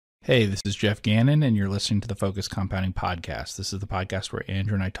Hey, this is Jeff Gannon, and you're listening to the Focus Compounding Podcast. This is the podcast where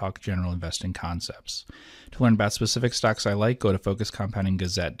Andrew and I talk general investing concepts. To learn about specific stocks I like, go to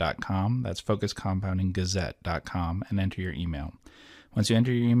focuscompoundinggazette.com. That's focuscompoundinggazette.com, and enter your email. Once you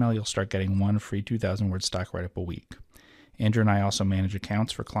enter your email, you'll start getting one free 2,000-word stock write-up a week. Andrew and I also manage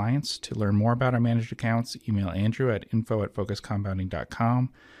accounts for clients. To learn more about our managed accounts, email Andrew at info@focuscompounding.com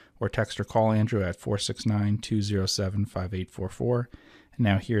or text or call Andrew at 469-207-5844. And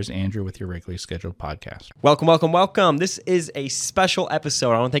now here's Andrew with your regularly scheduled podcast. Welcome. This is a special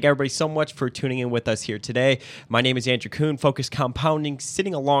episode. I want to thank everybody so much for tuning in with us here today. My name is Andrew Kuhn, Focus Compounding,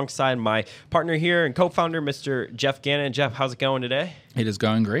 sitting alongside my partner here and co-founder, Mr. Jeff Gannon. Jeff, how's it going today? It is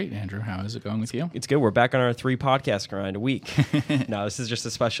going great, Andrew. How is it going with you? It's good. We're back on our 3 podcast grind a week. No, this is just a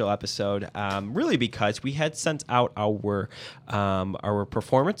special episode, really because we had sent out our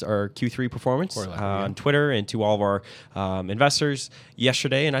performance, our Q3 performance on Twitter and to all of our investors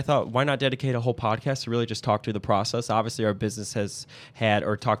yesterday, and I thought, why not dedicate a whole podcast to really just talk through the process? Obviously, our business has had,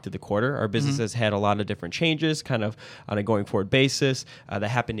 or talk through the quarter, our business has had a lot of different changes kind of on a going forward basis that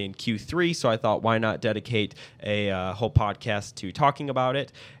happened in Q3, so I thought, why not dedicate a whole podcast to talking about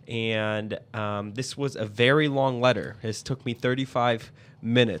it. And this was a very long letter. It took me 35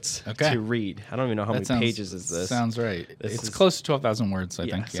 minutes to read. I don't even know how many pages is this. Sounds right. It's close to 12,000 words, I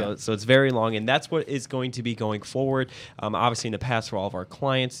think. So it's very long, and that's what is going to be going forward. Obviously, in the past, for all of our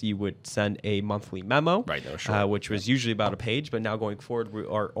clients, you would send a monthly memo, which was usually about a page. But now going forward, we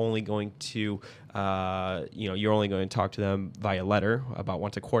are only going to, you're only going to talk to them via letter about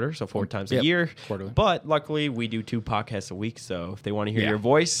once a quarter, so 4 times a year. Quarterly. But luckily, we do 2 podcasts a week, so if they want to hear your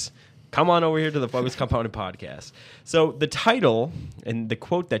voice, come on over here to the Focus Compounding Podcast. So the title and the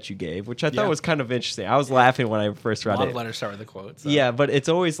quote that you gave, which I thought was kind of interesting. I was laughing when I first read it. A lot of letters start with a quote. So. Yeah, but it's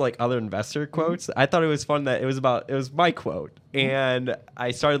always like other investor quotes. I thought it was fun that it was my quote. And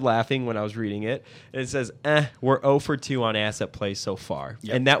I started laughing when I was reading it. And it says, we're 0 for 2 on asset plays so far.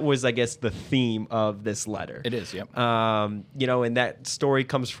 Yep. And that was, I guess, the theme of this letter. It is, yep. And that story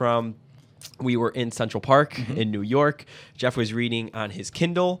comes from, we were in Central Park in New York. Jeff was reading on his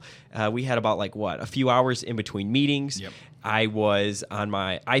Kindle. We had about a few hours in between meetings. Yep. I was on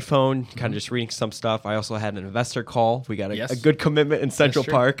my iPhone, kind of just reading some stuff. I also had an investor call. We got a good commitment in Central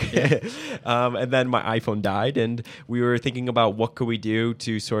Park. Yeah. And then my iPhone died, and we were thinking about what could we do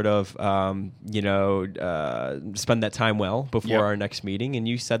to sort of, spend that time well before our next meeting. And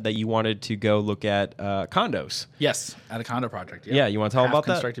you said that you wanted to go look at condos. Yes, at a condo project. Yeah, you want to tell about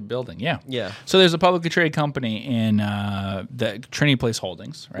that? Constructed building. Yeah. Yeah. So there's a publicly traded company in the Trinity Place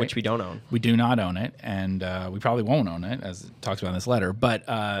Holdings, right? Which we don't own. We do not own it, and we probably won't own it, as it talks about in this letter. But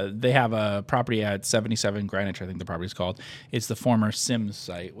they have a property at 77 Greenwich, I think the property is called. It's the former Sims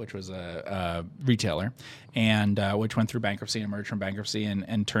site, which was a retailer, and which went through bankruptcy and emerged from bankruptcy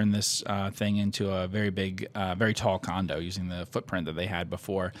and turned this thing into a very big, very tall condo using the footprint that they had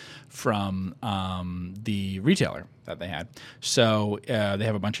before from the retailer that they had. So they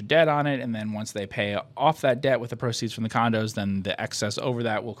have a bunch of debt on it, and then once they pay off that debt with the proceeds from the condos, then the excess over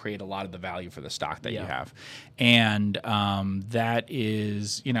that will create a lot of the value for the stock that you have. And that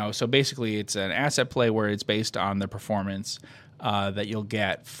is, so basically it's an asset play where it's based on the performance that you'll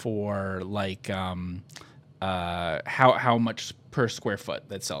get for how much per square foot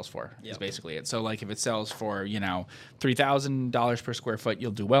that sells for is basically it. So if it sells for, $3,000 per square foot,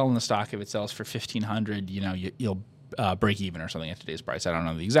 you'll do well in the stock. If it sells for $1,500, you'll break even or something at today's price. I don't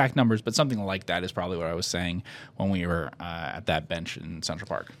know the exact numbers, but something like that is probably what I was saying when we were at that bench in Central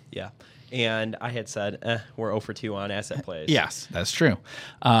Park. Yeah. And I had said, we're 0 for 2 on asset plays. Yes, that's true.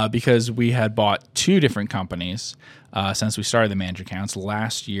 Because we had bought 2 different companies since we started the managed accounts.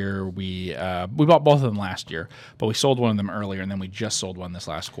 Last year, we bought both of them last year, but we sold one of them earlier, and then we just sold one this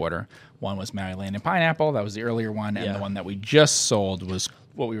last quarter. One was Maryland and Pineapple. That was the earlier one, and the one that we just sold was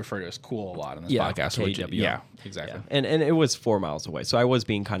what we refer to as Cool a lot in this podcast. Exactly. Yeah. And it was 4 miles away, so I was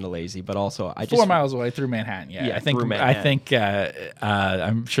being kind of lazy, but also I just 4 miles away through Manhattan. Yeah, through Manhattan.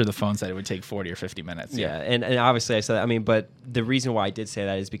 I'm sure the phone said it would take 40 or 50 minutes. Yeah, and obviously I said that. But the reason why I did say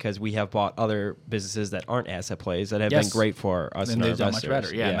that is because we have bought other businesses that aren't asset plays that have been great for us and our investors. Much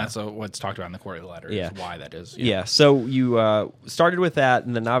better. Yeah, and that's what's talked about in the quarterly letter. Is why that is. Yeah. So you started with that,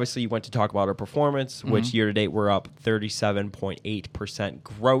 and then obviously you went to talk about our performance, which year to date we're up 37.8%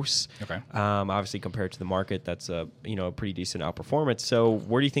 gross. Okay. Obviously compared to the market, that's a pretty decent outperformance. So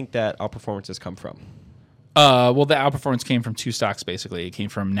where do you think that outperformance has come from? Well, the outperformance came from 2 stocks basically. It came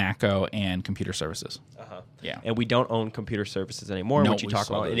from NACCO and Computer Services. Yeah. And we don't own Computer Services anymore, No, which you we talk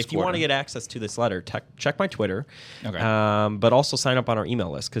sold about. it And this if you want to quarter. get access to this letter, check my Twitter. Okay. But also sign up on our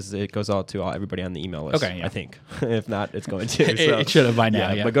email list because it goes out to everybody on the email list. Okay, yeah. I think. If not, it's going to. It should have by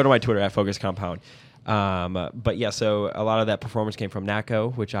now, yeah. But go to my Twitter at Focus Compound. But yeah, so a lot of that performance came from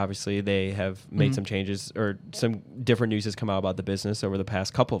NACCO, which obviously they have made some changes, or some different news has come out about the business over the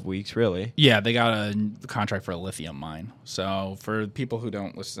past couple of weeks, really. Yeah, they got a contract for a lithium mine. So for people who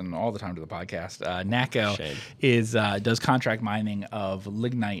don't listen all the time to the podcast, NACCO does contract mining of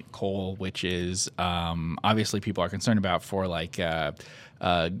lignite coal, which is obviously people are concerned about for like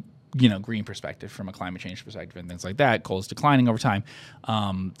green perspective, from a climate change perspective and things like that. Coal is declining over time.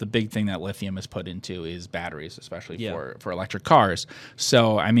 The big thing that lithium is put into is batteries, especially for electric cars.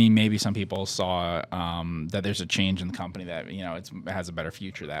 So, I mean, maybe some people saw that there's a change in the company that, it has a better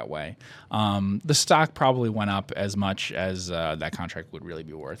future that way. The stock probably went up as much as that contract would really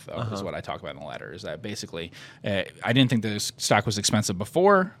be worth, though, is what I talk about in the letter, is that basically I didn't think the stock was expensive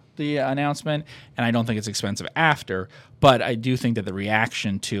before the announcement, and I don't think it's expensive after, but I do think that the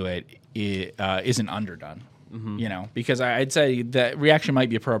reaction to it isn't underdone. Because I'd say that reaction might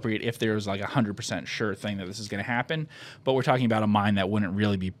be appropriate if there was like 100% sure thing that this is going to happen, but we're talking about a mine that wouldn't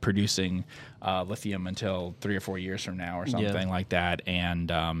really be producing lithium until 3 or 4 years from now or something like that, and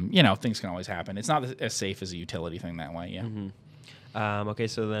things can always happen. It's not as safe as a utility thing that way. Okay,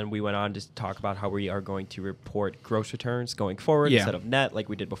 so then we went on to talk about how we are going to report gross returns going forward instead of net like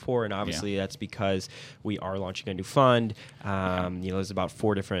we did before, and obviously that's because we are launching a new fund. There's about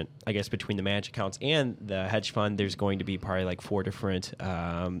 4 different, I guess, between the managed accounts and the hedge fund, there's going to be probably like 4 different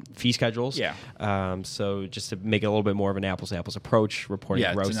fee schedules. So just to make it a little bit more of an apples-to-apples approach,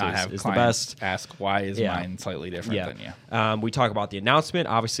 reporting gross is the best. Ask why is mine slightly different than we talk about the announcement.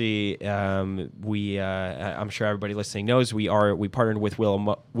 Obviously, I'm sure everybody listening knows we partnered with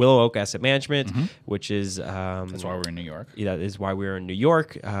Willow Oak Asset Management, which is that's why we're in New York. Yeah, that is why we're in New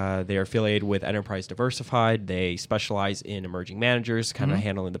York. They are affiliated with Enterprise Diversified. They specialize in emerging managers, kind of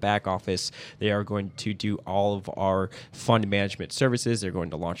handling the back office. They are going to do all of our fund management services. They're going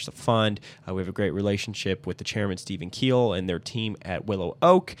to launch the fund. We have a great relationship with the chairman, Stephen Keel, and their team at Willow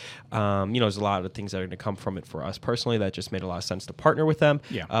Oak. There's a lot of things that are going to come from it for us personally. That just made a lot of sense to partner with them.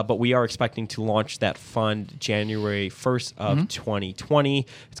 But we are expecting to launch that fund January 1st of 2020.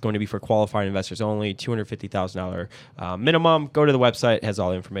 It's going to be for qualified investors only, $250,000 minimum. Go to the website, it has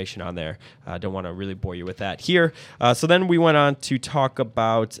all the information on there. I don't want to really bore you with that here. So then we went on to talk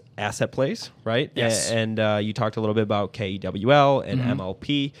about asset plays, right? Yes. And you talked a little bit about KEWL and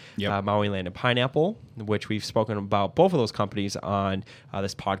MLP, Maui Land and Pineapple, which we've spoken about both of those companies on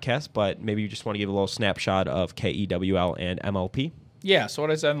this podcast, but maybe you just want to give a little snapshot of KEWL and MLP. Yeah, so what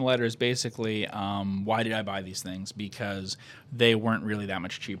I said in the letter is basically, why did I buy these things? Because they weren't really that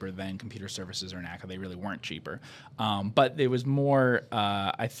much cheaper than Computer Services or NACCO. They really weren't cheaper. But it was more,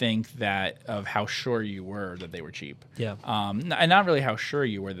 I think, that of how sure you were that they were cheap. And not really how sure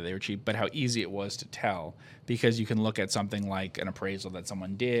you were that they were cheap, but how easy it was to tell, because you can look at something like an appraisal that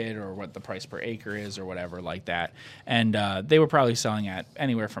someone did or what the price per acre is or whatever like that. And they were probably selling at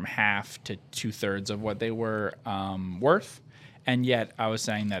anywhere from half to 2/3 of what they were worth. And yet I was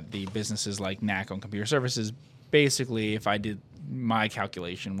saying that the businesses like NACCO and Computer Services, basically, if I did my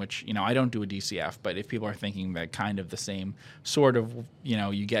calculation, which, I don't do a DCF, but if people are thinking that kind of the same sort of,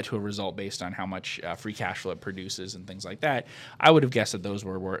 you get to a result based on how much free cash flow it produces and things like that, I would have guessed that those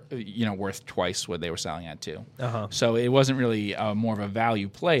were worth twice what they were selling at too. So it wasn't really more of a value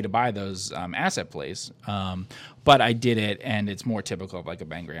play to buy those asset plays. But I did it, and it's more typical of like a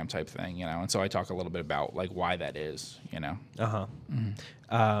Ben Graham type thing, And so I talk a little bit about like why that is,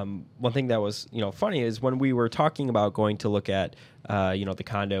 One thing that was, funny is when we were talking about going to look at, the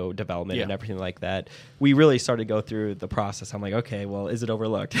condo development and everything like that, we really started to go through the process. I'm like, okay, well, is it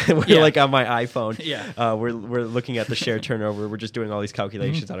overlooked? We're like on my iPhone. We're looking at the share turnover. We're just doing all these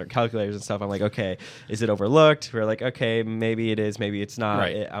calculations on our calculators and stuff. I'm like, okay, is it overlooked? We're like, okay, maybe it is, maybe it's not.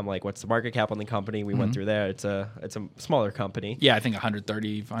 I'm like, what's the market cap on the company? We went through there. It's a smaller company. Yeah, I think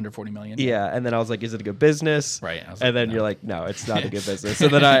 140 million. Yeah, and then I was like, is it a good business? Right. And then you're like, no, it's not a good business. So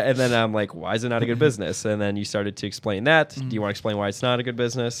then I'm like, why is it not a good business? And then you started to explain that. Do you want to explain why it's not a good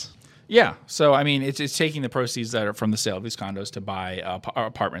business? Yeah. So, I mean, it's taking the proceeds that are from the sale of these condos to buy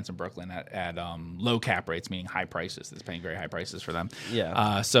apartments in Brooklyn at low cap rates, meaning high prices. It's paying very high prices for them.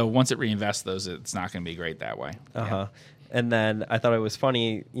 Yeah. So once it reinvests those, it's not going to be great that way. And then I thought it was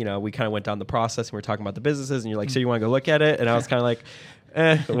funny, we kind of went down the process and we were talking about the businesses and you're like, so you want to go look at it? And I was kind of like,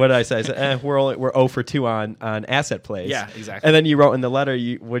 what did I say? I said, we're 0 for 2 on asset plays. Yeah, exactly. And then you wrote in the letter,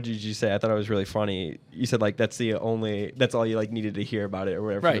 what did you say? I thought it was really funny. You said like that's all you like needed to hear about it or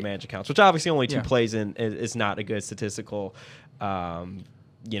whatever for the managed accounts, which obviously only 2 plays in is not a good statistical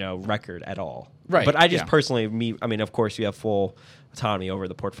record at all. Right. But I just personally, of course you have full autonomy over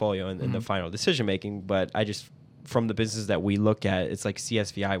the portfolio and the final decision making, but I just, from the businesses that we look at, it's like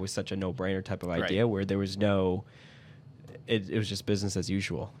CSVI was such a no-brainer type of idea where there was no, it was just business as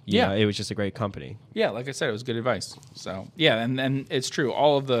usual. It was just a great company. Yeah, like I said, it was good advice. So and it's true.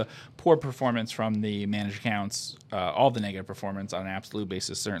 All of the poor performance from the managed accounts, all the negative performance on an absolute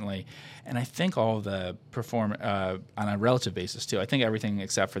basis, certainly, and I think all of the on a relative basis too. I think everything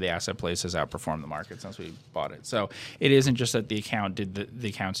except for the asset plays has outperformed the market since we bought it. So it isn't just that the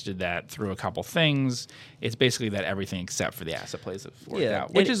accounts did that through a couple things. It's basically that everything except for the asset plays have worked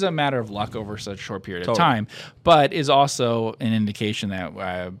out, which is a matter of luck over such a short period of time, but is also an indication that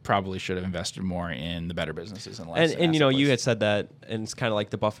I probably should have invested more in the better businesses and less. And you had said that, and it's kind of like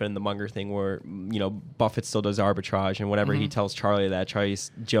the Buffett and the Munger thing, where Buffett still does arbitrage, and whenever he tells Charlie that, Charlie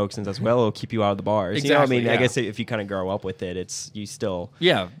jokes and says, "Well, it'll keep you out of the bars." Exactly, I guess if you kind of grow up with it, it's you still.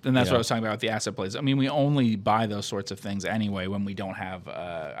 Yeah, and that's what I was talking about with the asset plays. I mean, we only buy those sorts of things anyway when we don't have.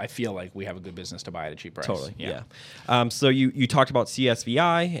 I feel like we have a good business to buy at a cheap price. Totally. Yeah. So you talked about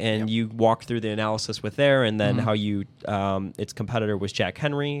CSVI and you walked through the analysis with there, and then how you its competitor was Jack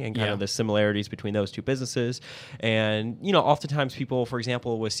Henry and kind of the similarities between those two businesses. And oftentimes people, for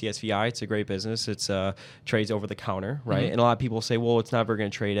example, with CSVI, it's a great business. It's trades over the counter, right? And a lot of people say, well, it's never going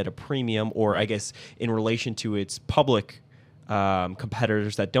to trade at a premium, or I guess in relation to its public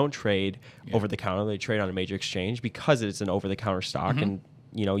competitors that don't trade over the counter, they trade on a major exchange because it's an over the counter stock. And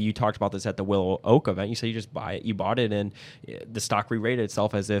you talked about this at the Willow Oak event. You said you just buy it, you bought it, and the stock re-rated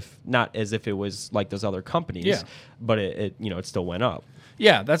itself not as if it was like those other companies, but it still went up.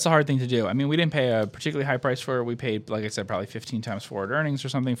 Yeah, that's a hard thing to do. I mean, we didn't pay a particularly high price for it. We paid, like I said, probably 15 times forward earnings or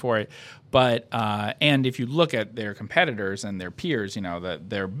something for it. But and if you look at their competitors and their peers,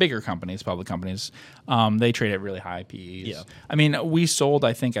 they're bigger companies, public companies, they trade at really high PEs. Yeah. I mean, we sold,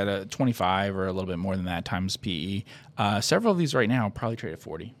 I think, at a 25 or a little bit more than that times PE. Several of these right now probably trade at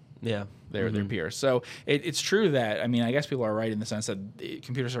 40. Yeah. Their peers. So it's true that, I mean, I guess people are right in the sense that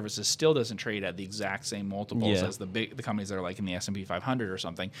computer services still doesn't trade at the exact same multiples as the companies that are like in the S&P 500 or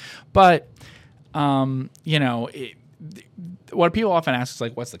something. But, what people often ask is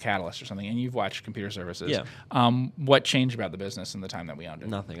like, what's the catalyst or something? And you've watched computer services. Yeah. What changed about the business in the time that we owned it?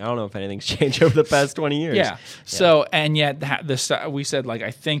 Nothing. I don't know if anything's changed over the past 20 years. Yeah. So, and yet we said, like,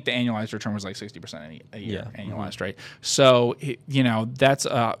 I think the annualized return was like 60% a year annualized, right? So, that's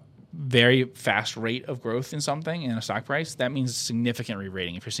a very fast rate of growth in something in a stock price. That means significant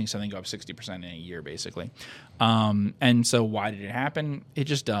re-rating if you're seeing something go up 60% in a year, basically. And so why did it happen? It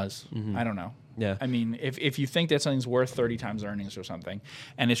just does. I don't know. Yeah. I mean, if you think that something's worth 30 times earnings or something,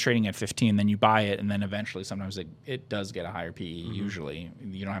 and it's trading at 15, then you buy it, and then eventually sometimes it does get a higher PE. Usually,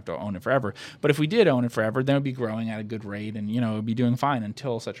 you don't have to own it forever. But if we did own it forever, then it would be growing at a good rate, and it would be doing fine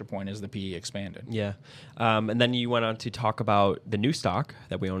until such a point as the PE expanded. Yeah. And then you went on to talk about the new stock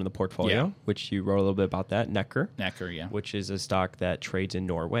that we own in the portfolio, which you wrote a little bit about that, Nekker. Nekker, yeah. Which is a stock that trades in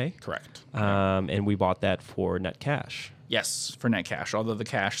Norway. Correct. And we bought that for net cash. Yes, for net cash. Although the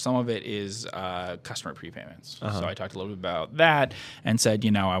cash, some of it is customer prepayments. So I talked a little bit about that and said,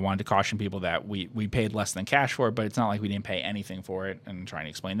 I wanted to caution people that we paid less than cash for it, but it's not like we didn't pay anything for it, and trying to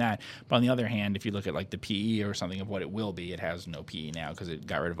explain that. But on the other hand, if you look at like the PE or something of what it will be, it has no PE now because it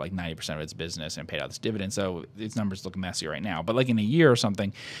got rid of like 90% of its business and paid out this dividend. So its numbers look messy right now. But like in a year or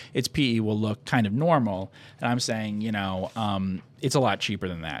something, its PE will look kind of normal. And I'm saying, it's a lot cheaper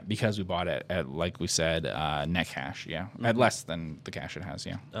than that because we bought it at, like we said, net cash, at less than the cash it has,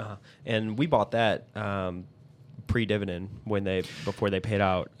 And we bought that pre-dividend before they paid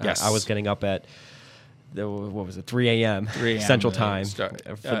out. Yes. I was getting up at 3 a.m. Central Time.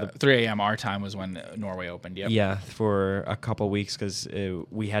 3 a.m. our time was when Norway opened. Yep. Yeah, for a couple of weeks because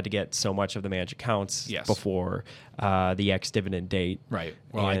we had to get so much of the managed accounts before the ex-dividend date. Right.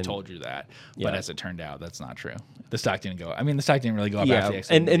 Well, I told you that, but as it turned out, that's not true. The stock didn't go. I mean, the stock didn't really go up after the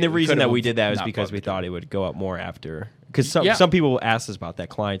ex-dividend date. And the reason that we did that was because we thought it would go up more after. Because some people asked us about that.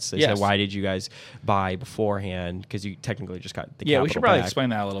 Clients, they said, "Why did you guys buy beforehand? Because you technically just got the capital we should probably back." explain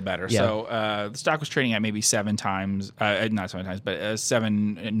that a little better. Yeah. So the stock was trading at maybe 7 times, not 7 times, but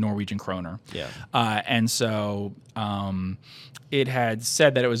 7 Norwegian kroner. Yeah. And so it had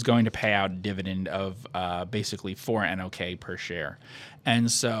said that it was going to pay out a dividend of basically 4 NOK per share.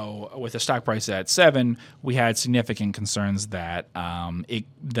 And so with the stock price at 7, we had significant concerns that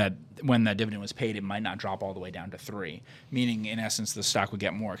that when that dividend was paid, it might not drop all the way down to 3, meaning in essence the stock would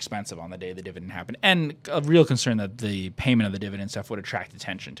get more expensive on the day the dividend happened. And a real concern that the payment of the dividend stuff would attract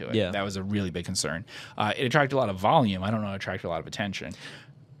attention to it. Yeah. That was a really big concern. It attracted a lot of volume. I don't know, it attracted a lot of attention.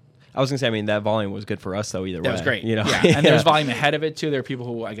 I was going to say, I mean, that volume was good for us, though, either way. That was great. You know? Yeah. And there was volume ahead of it, too. There are people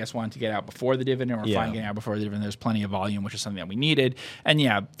who, I guess, wanted to get out before the dividend or fine getting out before the dividend. There's plenty of volume, which is something that we needed. And,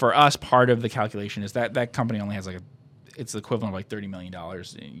 yeah, for us, part of the calculation is that that company only has it's the equivalent of like $30 million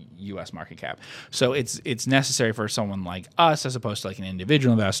in U.S. market cap. So it's necessary for someone like us, as opposed to like an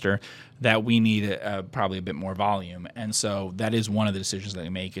individual investor, that we need probably a bit more volume. And so that is one of the decisions that we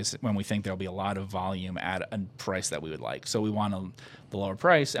make, is when we think there'll be a lot of volume at a price that we would like. So we want the lower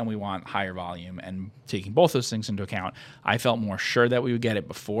price and we want higher volume. And taking both those things into account, I felt more sure that we would get it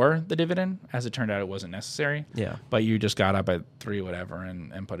before the dividend. As it turned out, it wasn't necessary. Yeah. But you just got up at 3 whatever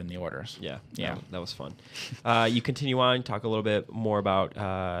and put in the orders. Yeah. Yeah. That was fun. You continue on, talk a little bit more about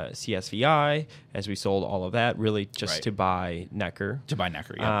CSVI, as we sold all of that, really just to buy Necker. To buy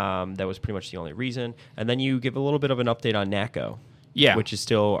Necker, yeah. That was pretty much the only reason. And then you give a little bit of an update on NACCO. Yeah. Which is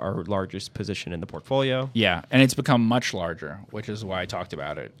still our largest position in the portfolio. Yeah, and it's become much larger, which is why I talked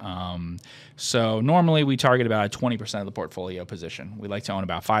about it. So normally we target about 20% of the portfolio position. We like to own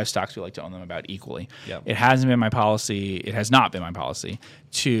about 5 stocks. We like to own them about equally. Yep. It hasn't been my policy. It has not been my policy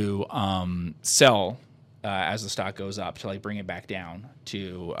to sell as the stock goes up, to like bring it back down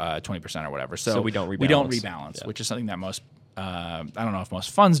to 20% or whatever. So we don't rebalance. We don't rebalance, which is something that most I don't know if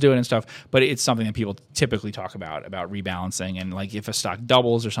most funds do it and stuff, but it's something that people typically talk about rebalancing. And like if a stock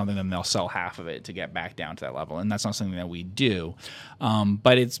doubles or something, then they'll sell half of it to get back down to that level. And that's not something that we do.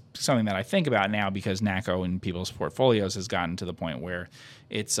 But it's something that I think about now, because NACCO in people's portfolios has gotten to the point where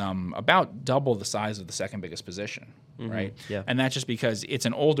it's about double the size of the second biggest position, right? Yeah. And that's just because it's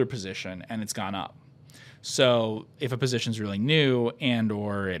an older position and it's gone up. So if a position's really new and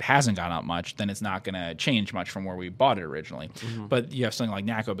or it hasn't gone up much, then it's not going to change much from where we bought it originally. But you have something like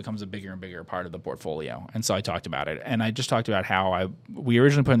NACCO becomes a bigger and bigger part of the portfolio. And so I talked about it. And I just talked about how we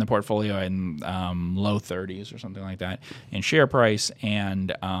originally put in the portfolio in low 30s or something like that in share price.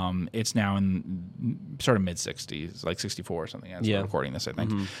 And it's now in sort of mid 60s, like 64 or something as we're recording this, I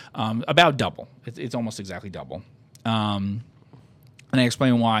think. About double. It's almost exactly double. And I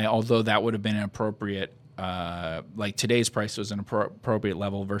explain why, although that would have been an appropriate like today's price was an appropriate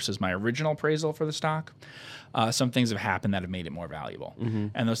level versus my original appraisal for the stock, some things have happened that have made it more valuable.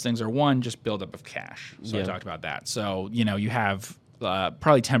 And those things are, one, just buildup of cash. So I talked about that. So, you have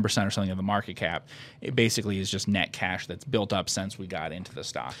probably 10% or something of the market cap. It basically is just net cash that's built up since we got into the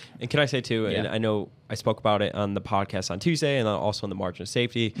stock. And can I say too, and I know I spoke about it on the podcast on Tuesday and then also on the margin of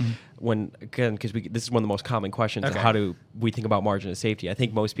safety, because this is one of the most common questions, how do we think about margin of safety? I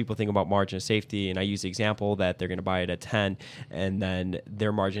think most people think about margin of safety, and I use the example that they're going to buy it at 10, and then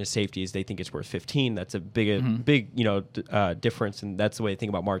their margin of safety is they think it's worth 15. That's a big difference, and that's the way to think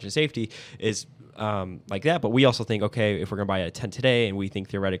about margin of safety is like that. But we also think, okay, if we're going to buy it at 10 today and we think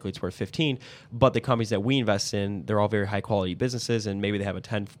theoretically it's worth 15, but the companies that we invest in, they're all very high quality businesses, and maybe they have a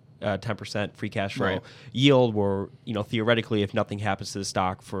 10% free cash flow yield, where theoretically if nothing happens to the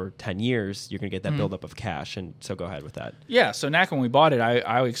stock for 10 years, you're going to get that buildup of cash. And so go ahead with that. Yeah, so NACCO, when we bought it,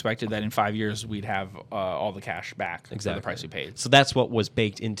 I expected that in 5 years we'd have all the cash back for the price we paid. So that's what was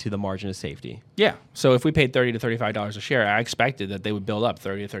baked into the margin of safety. Yeah, so if we paid $30 to $35 a share, I expected that they would build up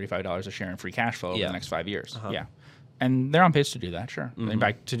 $30 to $35 a share in free cash flow over the next 5 years. Yeah. And they're on pace to do that, sure. In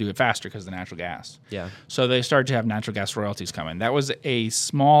fact, to do it faster because of the natural gas. Yeah. So they started to have natural gas royalties come in. That was a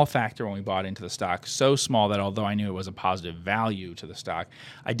small factor when we bought into the stock, so small that although I knew it was a positive value to the stock,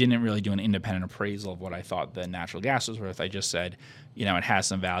 I didn't really do an independent appraisal of what I thought the natural gas was worth. I just said, it has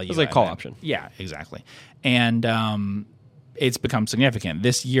some value. It was like a call option. Yeah, exactly. And it's become significant.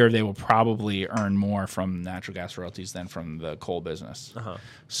 This year, they will probably earn more from natural gas royalties than from the coal business.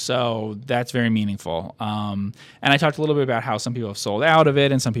 So that's very meaningful. And I talked a little bit about how some people have sold out of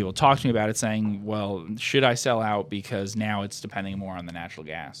it, and some people talked to me about it saying, well, should I sell out because now it's depending more on the natural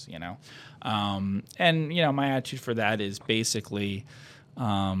gas, And, my attitude for that is basically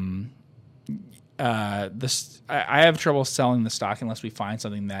I have trouble selling the stock unless we find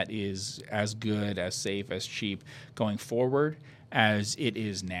something that is as good, as safe, as cheap going forward as it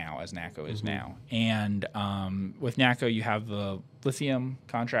is now, as NACCO is now. And with NACCO, you have the lithium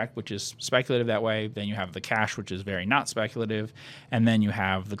contract, which is speculative that way. Then you have the cash, which is very not speculative. And then you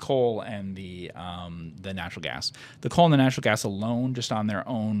have the coal and the natural gas. The coal and the natural gas alone, just on their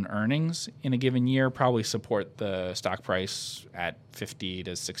own earnings in a given year, probably support the stock price at $50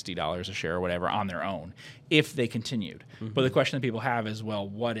 to $60 a share or whatever on their own. if they continued. But the question that people have is, well,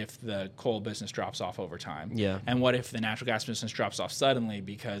 what if the coal business drops off over time? Yeah. And what if the natural gas business drops off suddenly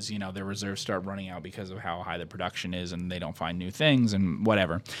because, their reserves start running out because of how high the production is and they don't find new things and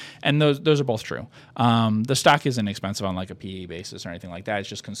whatever. And those are both true. The stock isn't expensive on like a PE basis or anything like that. It's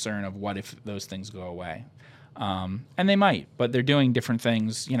just concern of what if those things go away. And they might, but they're doing different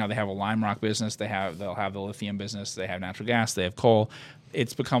things. They have a lime rock business. They'll have the lithium business. They have natural gas. They have coal.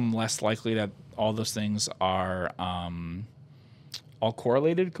 It's become less likely that all those things are all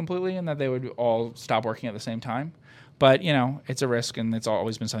correlated completely and that they would all stop working at the same time. But, it's a risk, and it's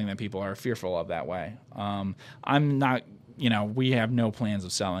always been something that people are fearful of that way. I'm not, we have no plans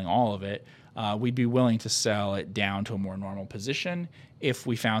of selling all of it. We'd be willing to sell it down to a more normal position if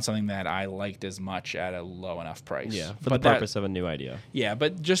we found something that I liked as much at a low enough price. Yeah, for the purpose of a new idea. Yeah,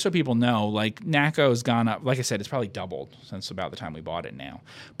 but just so people know, like NACCO's gone up. Like I said, it's probably doubled since about the time we bought it now.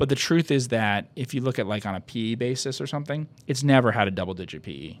 But the truth is that if you look at like on a PE basis or something, it's never had a double-digit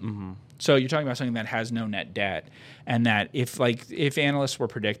PE. So you're talking about something that has no net debt, and that if analysts were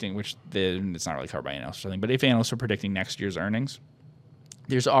predicting, which it's not really covered by analysts or something, but if analysts were predicting next year's earnings,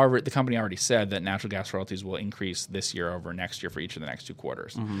 the company already said that natural gas royalties will increase this year over next year for each of the next 2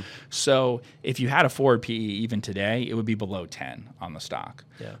 quarters. So if you had a forward PE even today, it would be below 10 on the stock.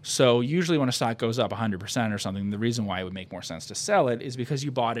 Yeah. So usually when a stock goes up 100% or something, the reason why it would make more sense to sell it is because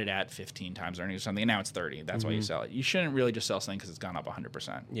you bought it at 15 times earnings or something, and now it's 30. That's why you sell it. You shouldn't really just sell something because it's gone up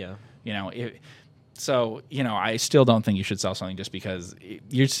 100%. Yeah. So, I still don't think you should sell something just because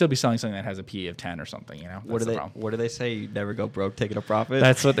you'd still be selling something that has a PE of 10 or something, What do they say? You never go broke taking a profit?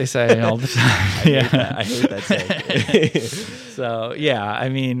 That's what they say all the time. I hate that saying. So,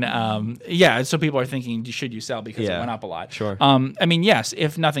 so people are thinking, should you sell because it went up a lot? Sure. Yes,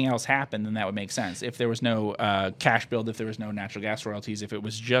 if nothing else happened, then that would make sense. If there was no cash build, if there was no natural gas royalties, if it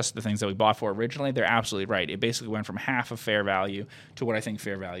was just the things that we bought for originally, they're absolutely right. It basically went from half of fair value to what I think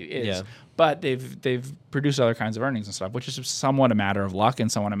fair value is. Yeah. But they've produced other kinds of earnings and stuff, which is somewhat a matter of luck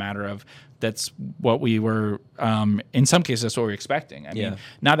and somewhat a matter of that's what we were, in some cases, that's what we were expecting. I mean,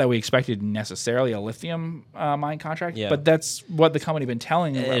 not that we expected necessarily a lithium mine contract, but that's what the company been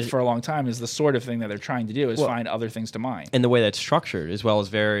telling us for a long time is the sort of thing that they're trying to do is find other things to mine. And the way that's structured as well is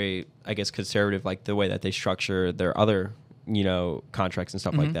very, I guess, conservative, like the way that they structure their other contracts and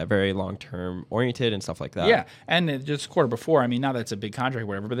stuff like that, very long-term oriented and stuff like that. Yeah, and just a quarter before, not that it's a big contract or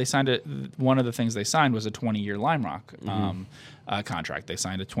whatever, but they signed one of the things they signed was a 20-year Lime Rock contract. They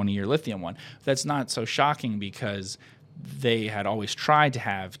signed a 20-year lithium one. That's not so shocking because they had always tried to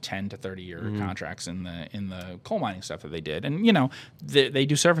have 10 to 30-year contracts in the coal mining stuff that they did. And, they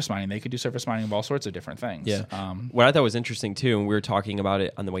do surface mining. They could do surface mining of all sorts of different things. Yeah. What I thought was interesting, too, and we were talking about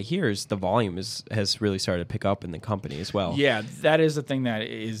it on the way here, is the volume has really started to pick up in the company as well. Yeah, that is the thing that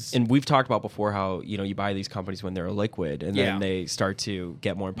is... And we've talked about before how, you buy these companies when they're liquid, and then they start to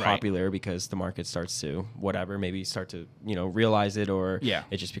get more popular because the market starts to, maybe start to, realize it, or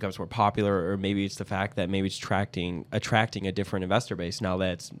it just becomes more popular, or maybe it's the fact that maybe it's attracting a different investor base now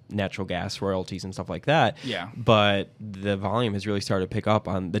that it's natural gas royalties and stuff like that. Yeah. But the volume has really started to pick up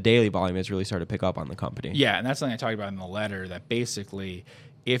on the daily volume has really started to pick up on the company. Yeah, and that's something I talked about in the letter that basically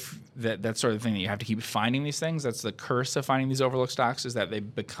if that's sort of thing that you have to keep finding these things. That's the curse of finding these overlooked stocks is that they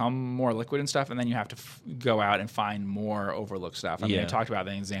become more liquid and stuff, and then you have to go out and find more overlooked stuff. I talked about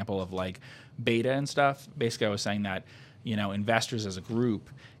the example of like beta and stuff. Basically, I was saying that investors as a group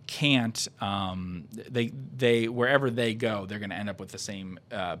can't they wherever they go, they're going to end up with the same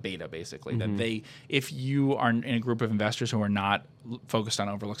beta basically. That if you are in a group of investors who are not focused on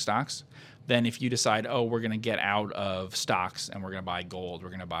overlooked stocks, then if you decide, we're going to get out of stocks and we're going to buy gold, we're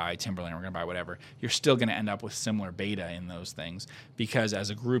going to buy timberland, we're going to buy whatever, you're still going to end up with similar beta in those things because as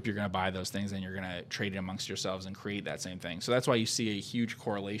a group you're going to buy those things and you're going to trade it amongst yourselves and create that same thing. So that's why you see a huge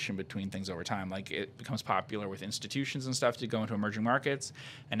correlation between things over time. Like it becomes popular with institutions and stuff to go into emerging markets,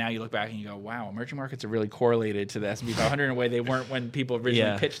 and now you look back and you go, wow, emerging markets are really correlated to the S&P 500 in a way they weren't when people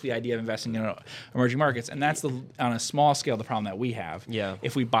originally pitched the idea of investing in emerging markets. And that's on a small scale the problem that we have. Yeah.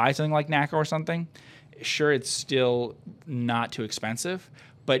 If we buy something like NACCO or something, sure, it's still not too expensive,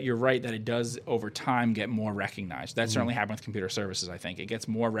 but you're right that it does over time get more recognized. That certainly happened with computer services, I think. It gets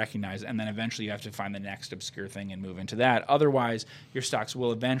more recognized, and then eventually you have to find the next obscure thing and move into that. Otherwise, your stocks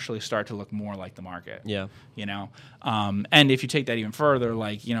will eventually start to look more like the market. Yeah. And if you take that even further,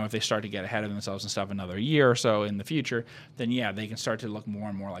 like, if they start to get ahead of themselves and stuff another year or so in the future, then they can start to look more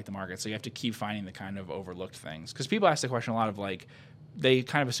and more like the market. So you have to keep finding the kind of overlooked things. Because people ask the question a lot of like, they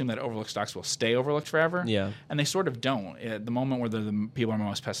kind of assume that overlooked stocks will stay overlooked forever. Yeah. And they sort of don't. At the moment where the people are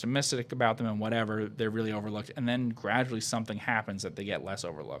most pessimistic about them and whatever, they're really overlooked. And then gradually something happens that they get less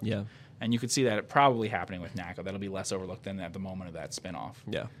overlooked. Yeah. And you could see that probably happening with NACCO. That'll be less overlooked than at the moment of that spinoff.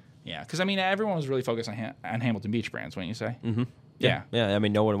 Yeah. Yeah. Because, I mean, everyone was really focused on Hamilton Beach Brands, wouldn't you say? Mm-hmm. Yeah. Yeah. I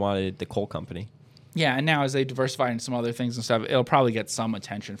mean, no one wanted the coal company. Yeah, and now as they diversify into some other things and stuff, it'll probably get some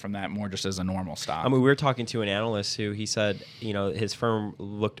attention from that more just as a normal stock. I mean, we were talking to an analyst who he said, his firm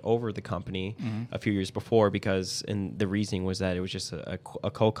looked over the company a few years before because the reasoning was that it was just a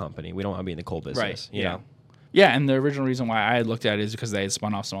coal company. We don't want to be in the coal business. Right. You know? Yeah, and the original reason why I had looked at it is because they had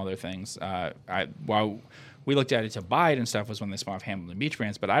spun off some other things. While we looked at it to buy it and stuff was when they spun off Hamilton Beach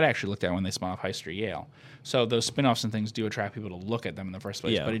Brands, but I'd actually looked at it when they spun off High Street Yale. So those spinoffs and things do attract people to look at them in the first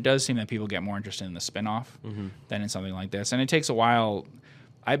place. Yeah. But it does seem that people get more interested in the spinoff than in something like this. And it takes a while.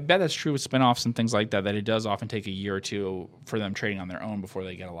 I bet that's true with spinoffs and things like that it does often take a year or two for them trading on their own before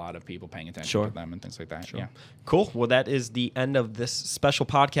they get a lot of people paying attention to them and things like that. Sure. Yeah. Cool. Well, that is the end of this special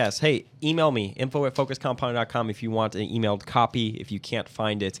podcast. Hey, email me, info@focuscompounding.com if you want an emailed copy, if you can't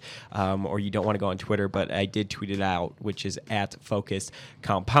find it, or you don't want to go on Twitter, but I did tweet it out, which is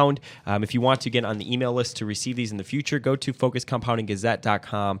 @FocusCompound. If you want to get on the email list to receive these in the future, go to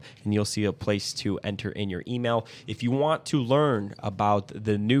focuscompoundinggazette.com and you'll see a place to enter in your email. If you want to learn about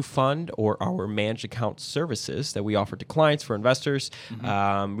the new fund or our managed account services that we offer to clients for investors,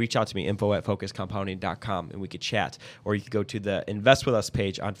 reach out to me, info@focuscompounding.com, and we could chat. Or you could go to the Invest With Us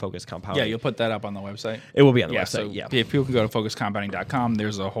page on Focus Compounding. Yeah, you'll put that up on the website. It will be on the website. So if people can go to focuscompounding.com,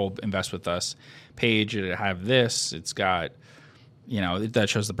 there's a whole Invest With Us page. It'll have this. It's got, that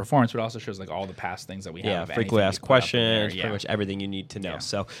shows the performance, but also shows like all the past things that we have. Yeah, frequently asked questions, pretty much everything you need to know. Yeah.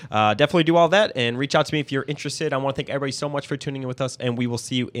 So definitely do all that and reach out to me if you're interested. I want to thank everybody so much for tuning in with us, and we will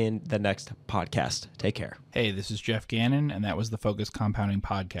see you in the next podcast. Take care. Hey, this is Jeff Gannon, and that was the Focus Compounding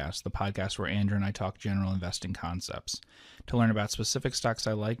Podcast, the podcast where Andrew and I talk general investing concepts. To learn about specific stocks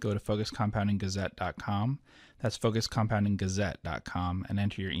I like, go to focuscompoundinggazette.com. That's focuscompoundinggazette.com, and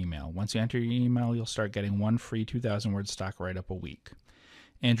enter your email. Once you enter your email, you'll start getting one free 2,000-word stock write-up a week.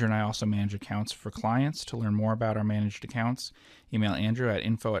 Andrew and I also manage accounts for clients. To learn more about our managed accounts, email Andrew at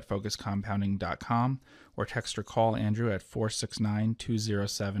info@focuscompounding.com or text or call Andrew at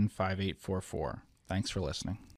 469-207-5844. Thanks for listening.